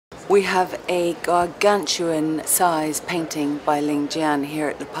We have a gargantuan size painting by Ling Jian here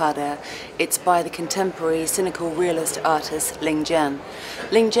at Lapada. It's by the contemporary cynical realist artist Ling Jian.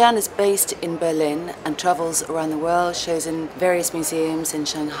 Ling Jian is based in Berlin and travels around the world, shows in various museums in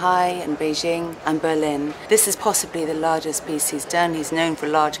Shanghai and Beijing and Berlin. This is possibly the largest piece he's done. He's known for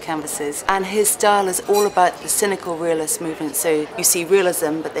large canvases, and his style is all about the cynical realist movement. So you see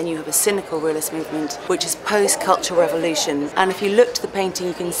realism, but then you have a cynical realist movement, which is post-Cultural Revolution. And if you look to the painting,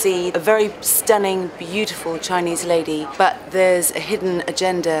 you can see a very stunning, beautiful Chinese lady, but there's a hidden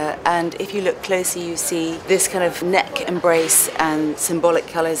agenda, and if you look closely you see this kind of neck embrace and symbolic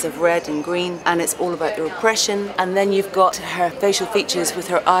colours of red and green, and it's all about the repression. And then you've got her facial features with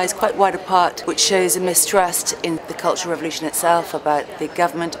her eyes quite wide apart, which shows a mistrust in the Cultural Revolution itself, about the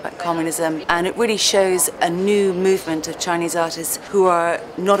government, about communism, and it really shows a new movement of Chinese artists who are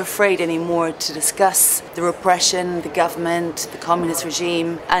not afraid anymore to discuss the repression, the government, the communist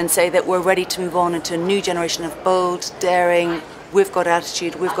regime, and say that we're ready to move on into a new generation of bold, daring, we've got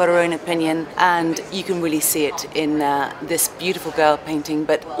attitude, we've got our own opinion, and you can really see it in this beautiful girl painting,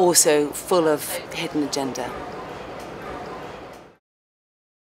 but also full of hidden agenda.